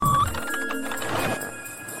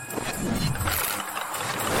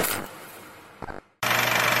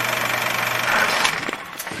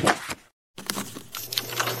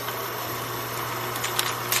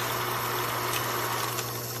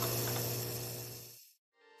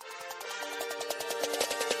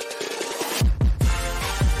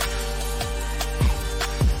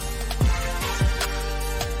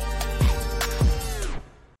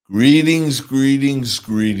Greetings, greetings,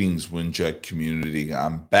 greetings, Winjet community.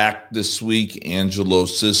 I'm back this week, Angelo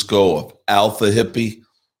Sisco of Alpha Hippie,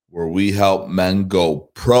 where we help men go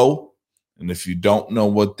pro. And if you don't know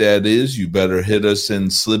what that is, you better hit us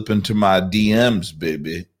and slip into my DMs,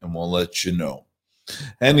 baby, and we'll let you know.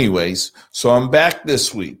 Anyways, so I'm back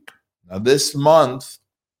this week. Now, this month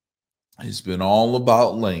has been all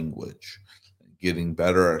about language, getting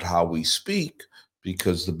better at how we speak,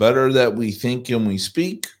 because the better that we think and we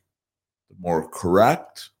speak, the more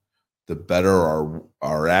correct, the better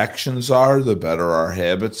our actions are, the better our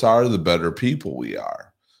habits are, the better people we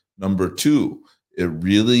are. Number two, it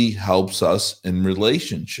really helps us in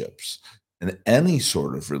relationships, in any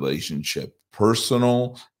sort of relationship,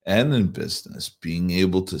 personal and in business, being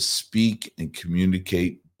able to speak and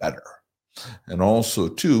communicate better. And also,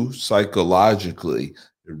 too, psychologically,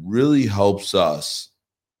 it really helps us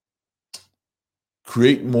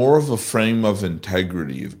create more of a frame of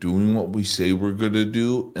integrity of doing what we say we're going to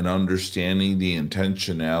do and understanding the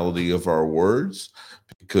intentionality of our words,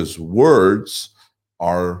 because words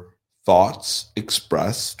are thoughts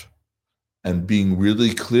expressed, and being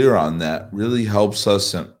really clear on that really helps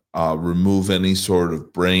us remove any sort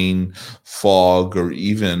of brain fog or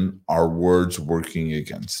even our words working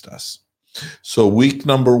against us. So week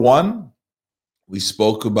number one, we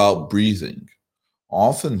spoke about breathing.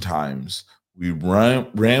 Oftentimes, we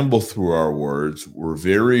ramble through our words. We're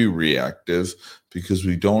very reactive because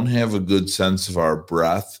we don't have a good sense of our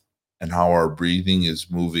breath and how our breathing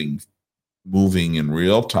is moving in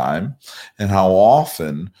real time, and how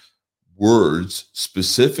often words,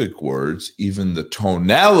 specific words, even the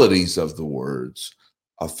tonalities of the words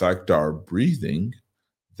affect our breathing,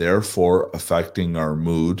 therefore affecting our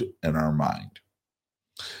mood and our mind.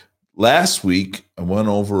 Last week, I went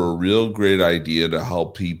over a real great idea to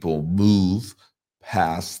help people move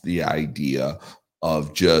past the idea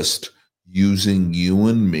of just using you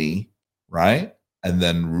and me, right? And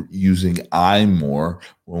then using I more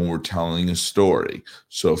when we're telling a story.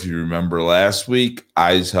 So if you remember last week,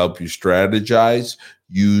 I's help you strategize,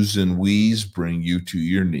 yous and we's bring you to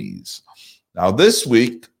your knees. Now this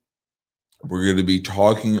week, we're going to be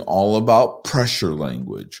talking all about pressure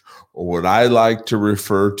language, or what I like to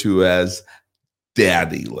refer to as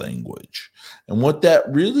daddy language. And what that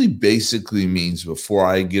really basically means, before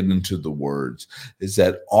I get into the words, is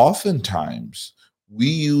that oftentimes we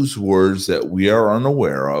use words that we are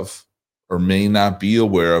unaware of or may not be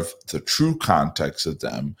aware of the true context of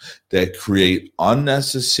them, that create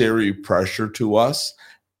unnecessary pressure to us.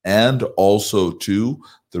 And also, too,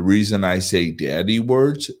 the reason I say daddy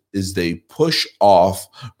words is they push off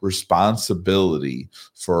responsibility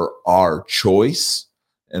for our choice,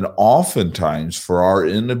 and oftentimes for our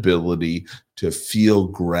inability to feel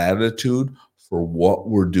gratitude for what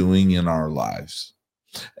we're doing in our lives.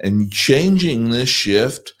 And changing this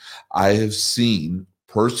shift, I have seen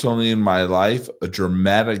personally in my life a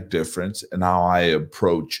dramatic difference in how I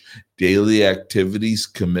approach daily activities,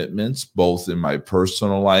 commitments, both in my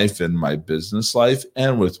personal life and my business life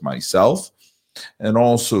and with myself. And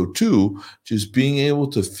also, too, just being able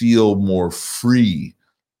to feel more free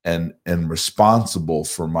and responsible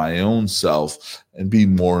for my own self and be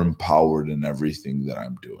more empowered in everything that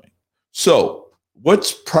I'm doing. So,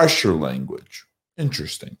 what's pressure language?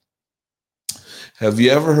 Interesting. Have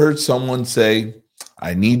you ever heard someone say,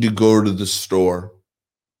 I need to go to the store.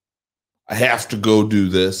 I have to go do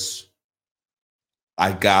this.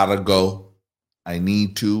 I gotta go. I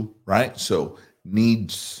need to, right? So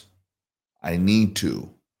needs, I need to,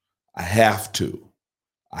 I have to,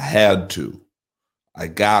 I had to, I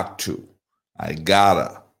got to, I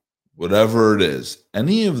gotta, whatever it is.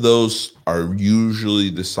 Any of those are usually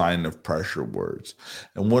the sign of pressure words.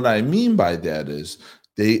 And what I mean by that is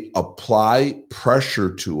they apply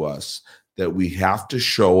pressure to us that we have to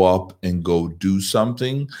show up and go do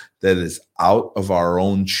something that is out of our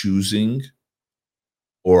own choosing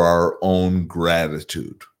or our own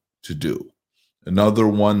gratitude to do. Another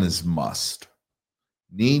one is must.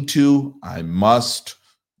 Need to, I must,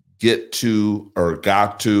 get to, or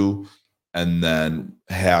got to, and then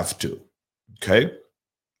have to. Okay?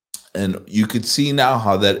 And you could see now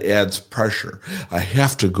how that adds pressure. I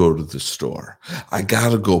have to go to the store. I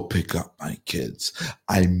got to go pick up my kids.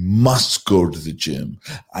 I must go to the gym.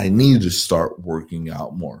 I need to start working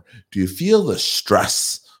out more. Do you feel the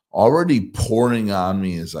stress already pouring on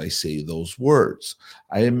me as I say those words?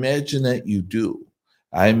 I imagine that you do.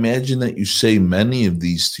 I imagine that you say many of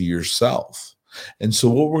these to yourself. And so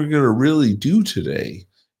what we're going to really do today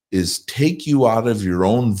is take you out of your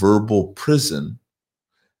own verbal prison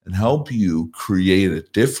and help you create a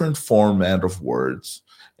different format of words.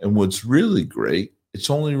 And what's really great It's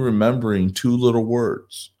only remembering two little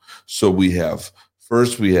words. So we have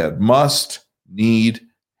first we had must, need,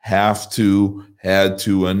 have to, had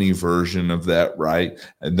to, any version of that, right?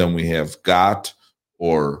 And then we have got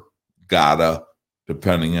or gotta,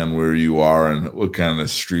 depending on where you are and what kind of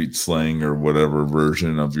street slang or whatever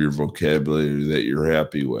version of your vocabulary that you're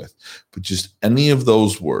happy with. But just any of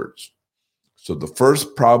those words. So the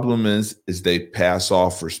first problem is they pass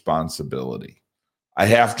off responsibility. I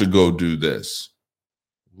have to go do this.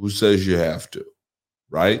 Who says you have to?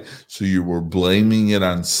 Right? So you were blaming it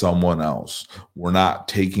on someone else. We're not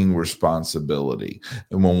taking responsibility.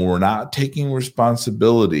 And when we're not taking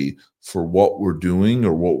responsibility for what we're doing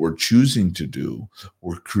or what we're choosing to do,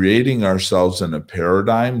 we're creating ourselves in a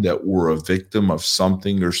paradigm that we're a victim of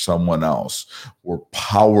something or someone else. We're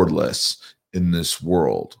powerless in this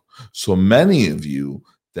world. So many of you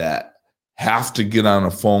that have to get on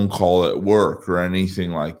a phone call at work or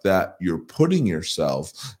anything like that, you're putting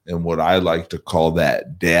yourself in what I like to call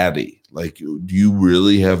that daddy. Like, do you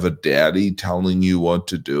really have a daddy telling you what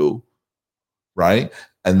to do? Right?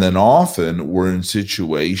 And then often we're in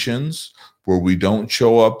situations where we don't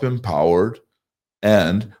show up empowered.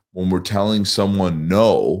 And when we're telling someone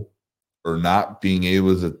no, or not being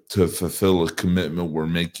able to fulfill a commitment we're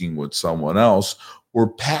making with someone else, we're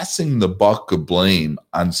passing the buck of blame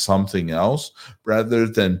on something else rather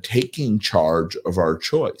than taking charge of our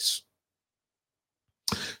choice.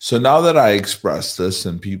 So now that I expressed this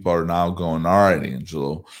and people are now going, all right,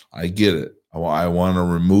 Angelo, I get it. I want to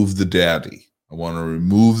remove the daddy. I want to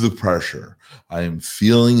remove the pressure. I am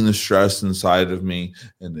feeling the stress inside of me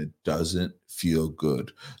and it doesn't feel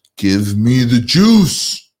good. Give me the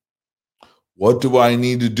juice. What do I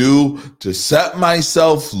need to do to set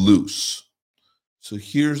myself loose? So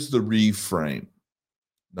here's the reframe.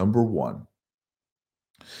 Number one,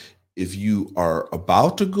 if you are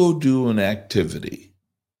about to go do an activity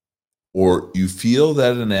or you feel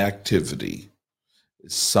that an activity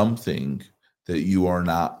is something that you are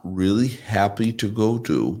not really happy to go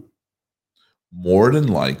do, more than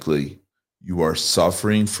likely you are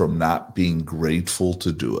suffering from not being grateful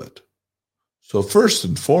to do it. So first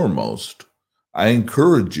and foremost, I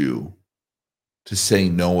encourage you to say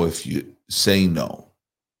no if you say no.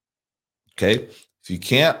 Okay? If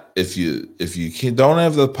you don't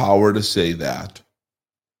have the power to say that,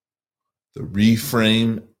 the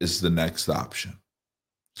reframe is the next option.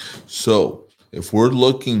 So, if we're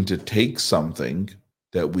looking to take something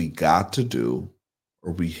that we got to do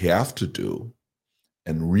or we have to do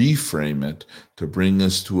and reframe it to bring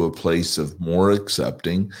us to a place of more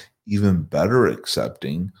accepting, even better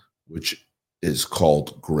accepting, which is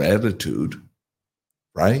called gratitude,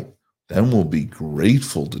 right? Then we'll be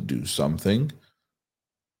grateful to do something,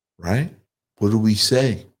 right? What do we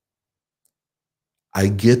say? I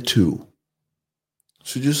get to.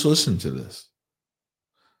 So just listen to this.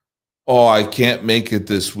 Oh, I can't make it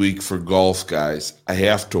this week for golf, guys. I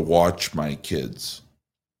have to watch my kids.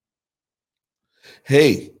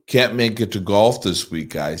 Hey, can't make it to golf this week,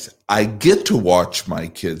 guys. I get to watch my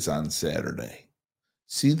kids on Saturday.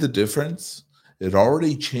 See the difference? It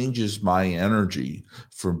already changes my energy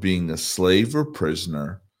from being a slave or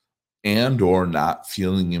prisoner and or not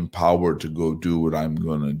feeling empowered to go do what I'm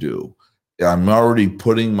going to do. I'm already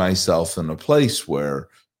putting myself in a place where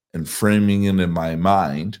and framing it in my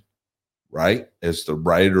mind, right, as the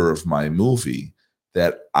writer of my movie,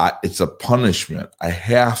 that it's a punishment. I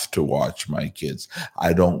have to watch my kids.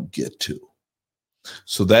 I don't get to.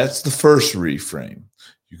 So that's the first reframe.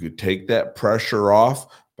 You could take that pressure off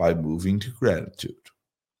by moving to gratitude.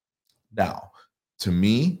 Now, to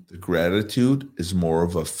me, the gratitude is more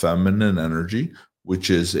of a feminine energy, which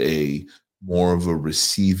is a more of a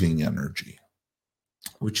receiving energy,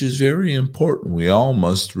 which is very important. We all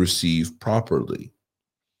must receive properly.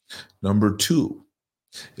 Number two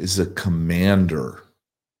is a commander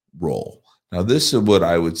role. Now, this is what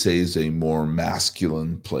I would say is a more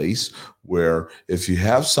masculine place where if you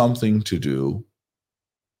have something to do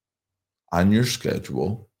on your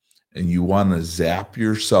schedule and you want to zap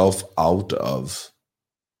yourself out of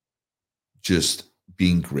just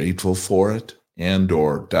being grateful for it and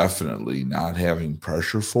or definitely not having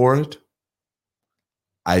pressure for it,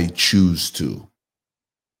 I choose to.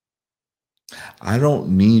 I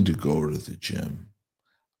don't need to go to the gym.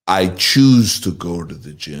 I choose to go to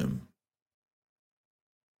the gym.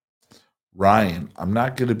 Ryan, I'm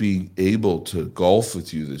not going to be able to golf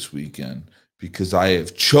with you this weekend because I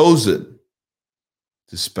have chosen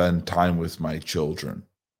to spend time with my children.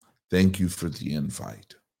 Thank you for the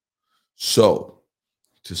invite. So,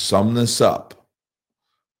 to sum this up,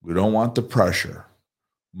 we don't want the pressure.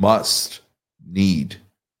 Must, need,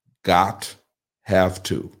 got, Have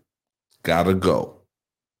to. Gotta go.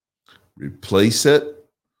 Replace it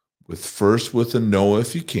with a no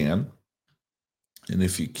if you can. And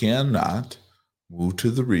if you cannot, move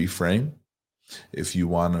to the reframe. If you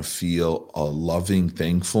want to feel a loving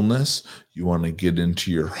thankfulness, you want to get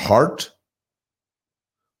into your heart,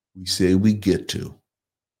 we say we get to.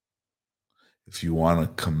 If you want to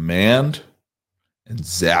command and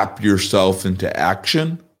zap yourself into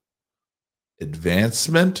action,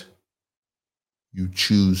 advancement, you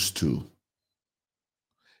choose to.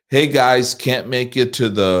 Hey guys, can't make it to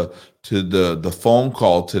the phone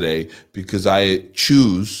call today because I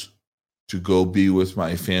choose to go be with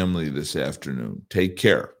my family this afternoon. Take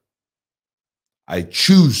care. I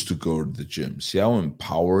choose to go to the gym. See how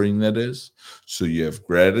empowering that is? So you have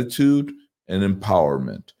gratitude and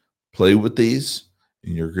empowerment. Play with these,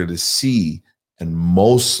 and you're going to see, and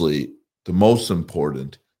mostly, the most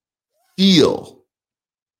important, feel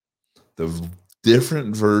the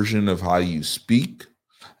different version of how you speak.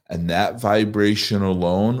 And that vibration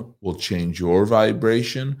alone will change your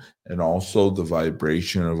vibration and also the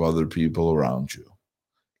vibration of other people around you.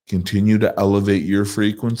 Continue to elevate your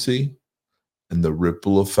frequency, and the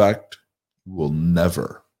ripple effect will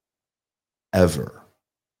never, ever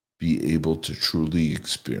be able to truly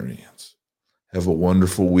experience. Have a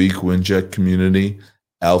wonderful week, Winject community.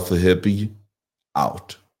 Alpha Hippie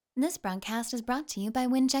out. This broadcast is brought to you by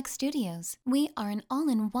Winject Studios. We are an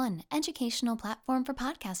all-in-one educational platform for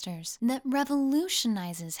podcasters that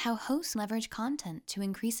revolutionizes how hosts leverage content to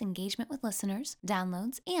increase engagement with listeners,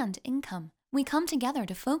 downloads, and income. We come together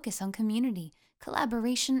to focus on community,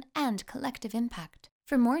 collaboration, and collective impact.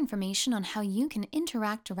 For more information on how you can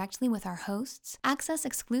interact directly with our hosts, access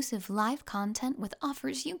exclusive live content with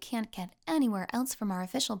offers you can't get anywhere else from our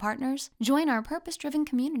official partners, join our purpose-driven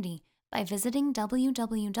community by visiting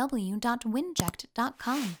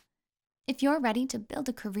www.winject.com. If you're ready to build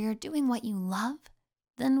a career doing what you love,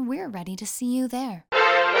 then we're ready to see you there.